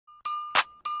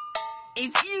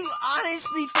If you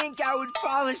honestly think I would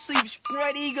fall asleep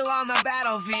spread eagle on the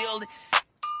battlefield,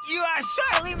 you are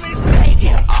sorely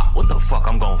mistaken. What the fuck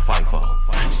I'm gonna fight for?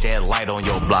 Shed light on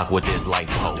your block with this light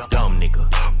pole. Dumb nigga,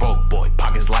 broke boy,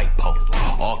 pockets light pole.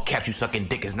 All caps, you sucking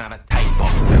dick is not a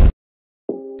typo.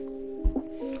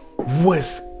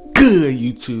 What's good,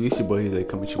 YouTube? It's your boy Jose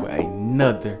coming to you with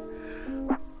another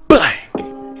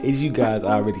bang. As you guys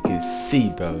already can see,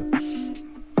 bro,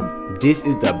 this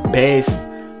is the best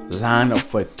lineup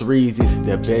for threes. This is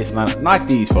the best lineup. Not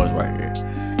these folks right here.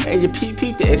 Hey, you peep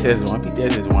the SS1, peep the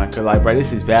SS1, cause like, bro,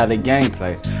 this is valid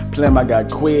gameplay. Playing my guy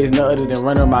Quiz, no other than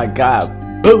running my guy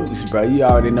Boots, bro. You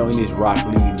already know in this Rock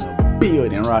League in the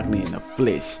building, Rock League in the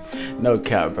flesh. No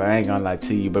cap, bro. I ain't gonna lie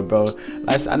to you, but bro,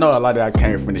 like, I know a lot of y'all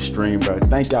came from the stream, bro.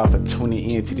 Thank y'all for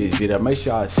tuning into this video. Make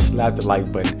sure y'all slap the like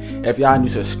button. If y'all new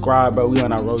subscribe, bro, we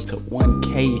on our road to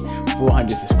 1K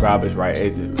 400 subscribers,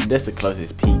 right? That's the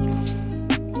closest peak.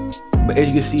 But as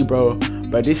you can see, bro,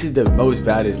 this is the most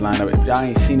valued lineup. If y'all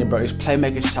ain't seen it, bro, it's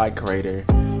playmaker, shot creator,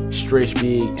 stretch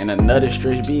big, and another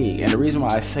stretch big. And the reason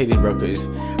why I say this, bro, is,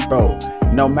 bro,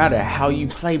 no matter how you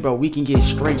play, bro, we can get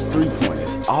straight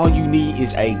 3-pointers. All you need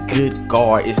is a good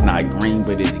guard. It's not green,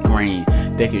 but it's green.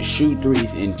 They can shoot threes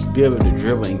and be able to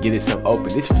dribble and get itself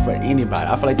open. This is for anybody.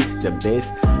 I feel like this is the best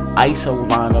ISO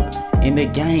lineup in the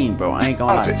game, bro. I ain't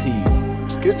gonna lie to you.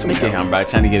 Look at him, bro,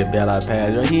 trying to get a bailout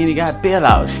pass, bro. He ain't got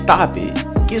bailout. Stop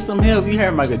it. Get some help. You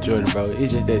heard Michael Jordan, bro.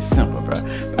 It's just that simple, bro.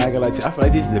 But I feel like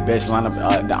this is the best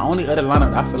lineup. The only other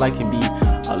lineup I feel like can be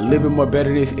a little bit more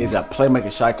better than this is a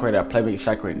playmaker, shot creator,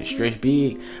 and a stretch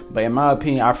big. But in my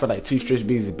opinion, I feel like two stretch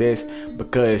bigs is best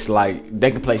because like they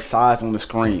can play size on the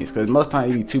screens. Because most times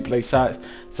you need 2 play shots.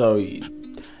 So if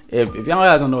y'all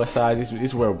guys don't know what size, this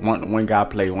is where one guy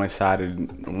play one side,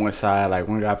 like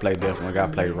one guy play left, one guy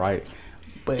play right.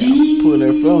 But I'm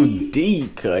pulling from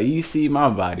deep, cuz you see my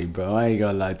body, bro. I ain't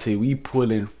gonna lie to you. We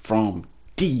pulling from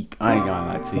deep. I ain't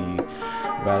gonna lie to you.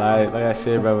 But like I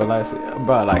said, bro,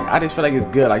 like I just feel like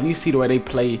it's good. Like you see the way they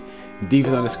play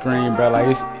defense on the screen, bro.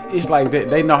 Like it's like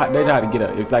they know how to get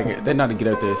up. It's like they know how to get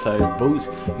up there. So if Boots,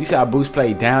 you see how Boots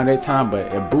play down that time,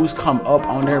 but if Boots come up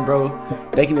on there, bro,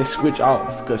 they can just switch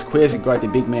off because Quez can guard the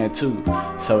big man too.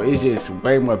 So it's just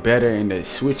way more better, and the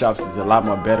switch offs is a lot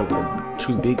more better with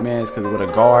 2 big mans. Because with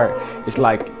a guard, it's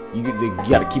like you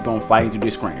gotta keep on fighting through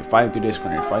this screen, stuff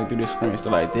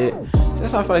like that.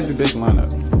 That's how I feel like the best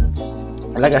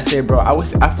lineup. Like I said, bro, I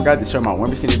forgot to show my win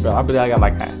percentage, bro. I believe I got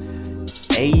like an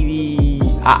 80.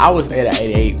 I was at an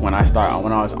 88 when I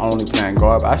was only playing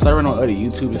guard. But I started running on other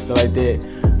YouTube and stuff like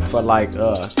that for like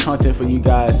content for you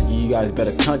guys, to give you guys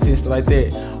better content and stuff like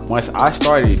that. Once I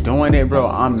started doing it, bro,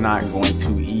 I'm not going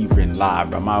to even lie,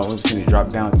 bro. My win percentage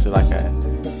dropped down to like a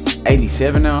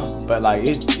 87 now, but like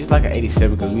it's like an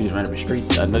 87 because we just ran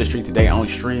up another street today on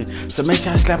stream. So make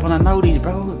sure I slap on the noties,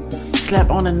 bro. Slap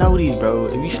on the noties, bro.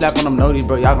 If you slap on them noties,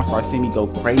 bro, y'all gonna start seeing me go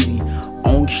crazy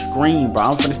on stream, bro.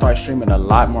 I'm gonna start streaming a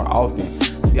lot more often.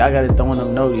 So y'all gotta throw in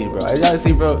them noties, bro. As y'all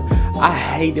see, bro, I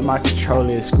hate that my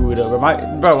controller is screwed up,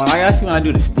 bro. When I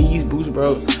do the Steez boost,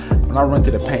 bro, when I run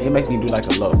to the paint, it makes me do like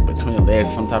a look between the legs,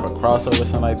 some type of crossover,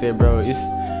 something like that, bro.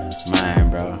 It's mine,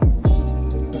 bro.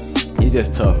 It's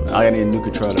just tough. I gotta need a new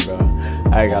controller, bro.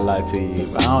 I ain't gonna lie to you,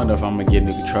 but I don't know if I'm gonna get a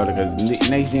new controller because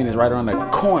next gen is right around the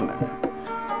corner.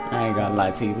 I ain't gonna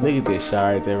lie to you. Look at this shot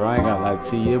right there, bro. I ain't gonna lie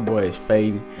to you. Your boy is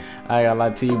fading. I ain't gonna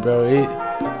lie to you, bro.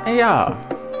 Hey, y'all.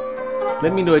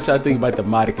 Let me know what y'all think about the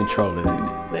modded controllers.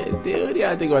 What do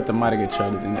y'all think about the modded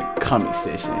controllers in the comment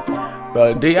section?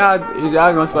 Bro, is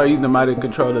y'all gonna start using the modded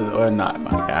controllers or not,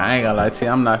 my guy? I ain't gonna lie to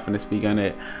you. I'm not finna speak on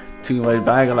that too much,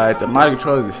 but I ain't gonna lie. The modded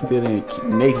controllers is still in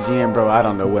next gen, bro. I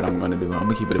don't know what I'm gonna do. I'm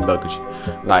gonna keep it a buck with you.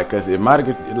 Like, cause if the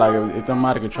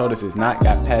modded controllers is not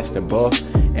got past the buff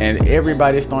and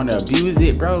everybody's starting to abuse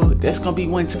it, bro, that's gonna be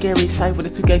one scary sight for the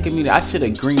 2K community. I should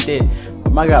have greened that,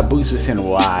 but my guy Boots was sitting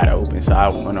wide open, so I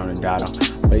went on and got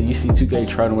him. But you see 2K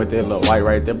trolling with that little white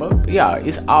right there, but yeah,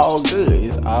 it's all good.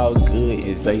 It's all good.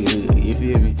 It's a good. You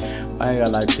feel me? I ain't gonna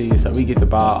lie to you. So we get the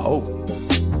ball. Oh,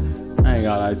 I ain't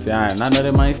gonna lie to you. I know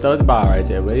that man stole the ball right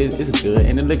there, but it's good.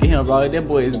 And then look at him, bro. That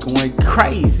boy is going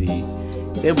crazy.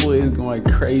 That boy is going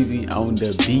crazy on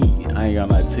the beat. I ain't gonna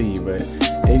lie to you, but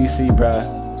as you see, bro,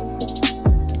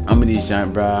 I'm in this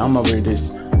jump, bro. I'm over here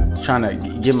just trying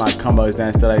to get my combos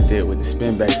down, stuff like that with the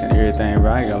spin backs and everything,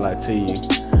 bro. I ain't gonna lie to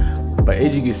you. But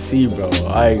as you can see, bro,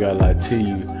 I ain't gonna lie to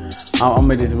you. I'm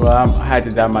in this, bro. I had to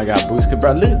die my guy Boost, cause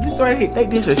bro, look right here, they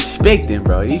disrespecting,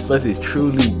 bro. These plus is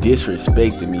truly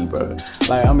disrespecting me, bro.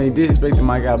 Like, I mean, disrespecting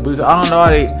my guy Boost. I don't know how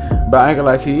they, but I ain't gonna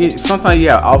lie to you. Sometimes you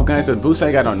have off guns, cause Boost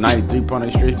ain't got no 93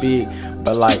 point stretch big,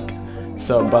 but like,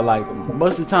 So, but like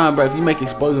most of the time, bro, if you make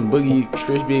exposing boogie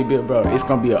stretch big build, bro, it's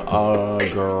gonna be a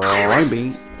green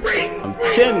bean. I'm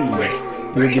telling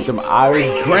you, you'll get them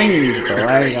Irish greens, bro.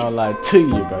 I ain't gonna lie to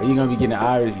you, bro. You're gonna be getting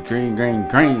Irish greens,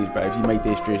 bro, if you make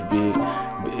that stretch big,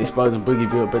 exposing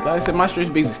boogie build. But like I said, my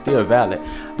stretch bigs is still valid.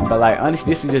 But like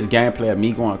honestly, this is just gameplay of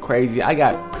me going crazy. I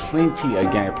got plenty of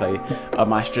gameplay of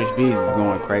my stretch bigs is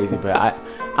going crazy, but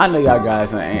I know y'all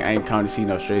guys ain't come to see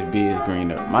no stretch bigs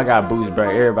green up. My guy Boost, bro.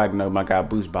 Everybody know my guy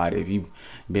Boost body. If you've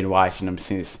been watching them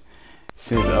since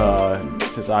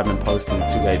I've been posting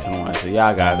 2K21, so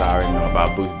y'all guys already know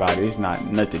about Boost body. It's not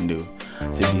nothing new,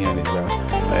 to be honest, bro.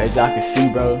 But as y'all can see,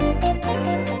 bro,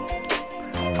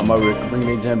 I'm over here, bring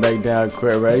that jump back down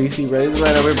quick, bro. You see, bro, it's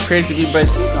right over here, Prince, but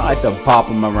I like to bop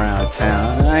him around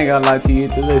town. I ain't gonna lie to you,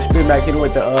 the little spin back here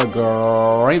with the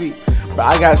gravy.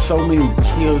 But I got so many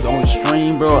kills on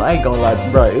stream, bro. I ain't gonna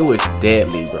lie, bro. It was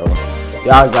deadly, bro.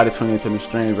 Y'all gotta tune into the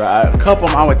stream, bro. A couple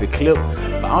of them I went to clip.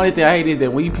 The only thing I hate is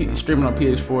that when you streaming on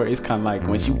PS4, it's kind of like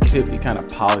once you clip, it kind of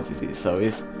pauses it. So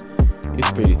it's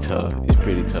pretty tough. It's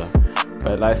pretty tough.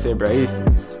 But like I said, bro,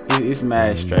 it's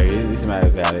mad straight. It's mad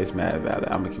valid. It's mad valid.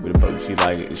 I'm gonna keep it a boat. You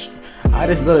like it. I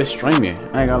just love streaming.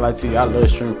 I ain't gonna lie to you. I love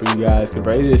streaming for you guys, cause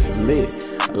bro, it's just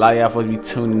lit. A lot of y'all supposed to be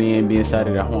tuning in, be inside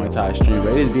of the whole entire stream,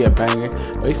 bro. It just be a banger.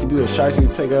 But used to be a shot you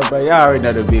take up, bro. Y'all already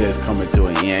know the video's coming to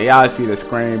an end. Y'all see the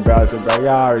screen browser, bro. Y'all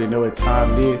already know what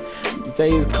time it is.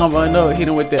 Say it's coming up, hit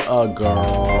him with the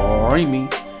grimy.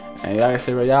 And like I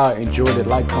said, bro, y'all enjoyed it.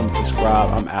 Like, comment,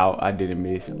 subscribe. I'm out. I didn't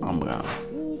miss. I'm gone.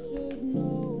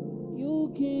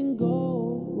 You can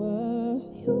go where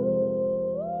you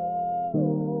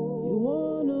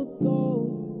wanna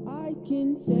go. I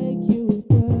can take you.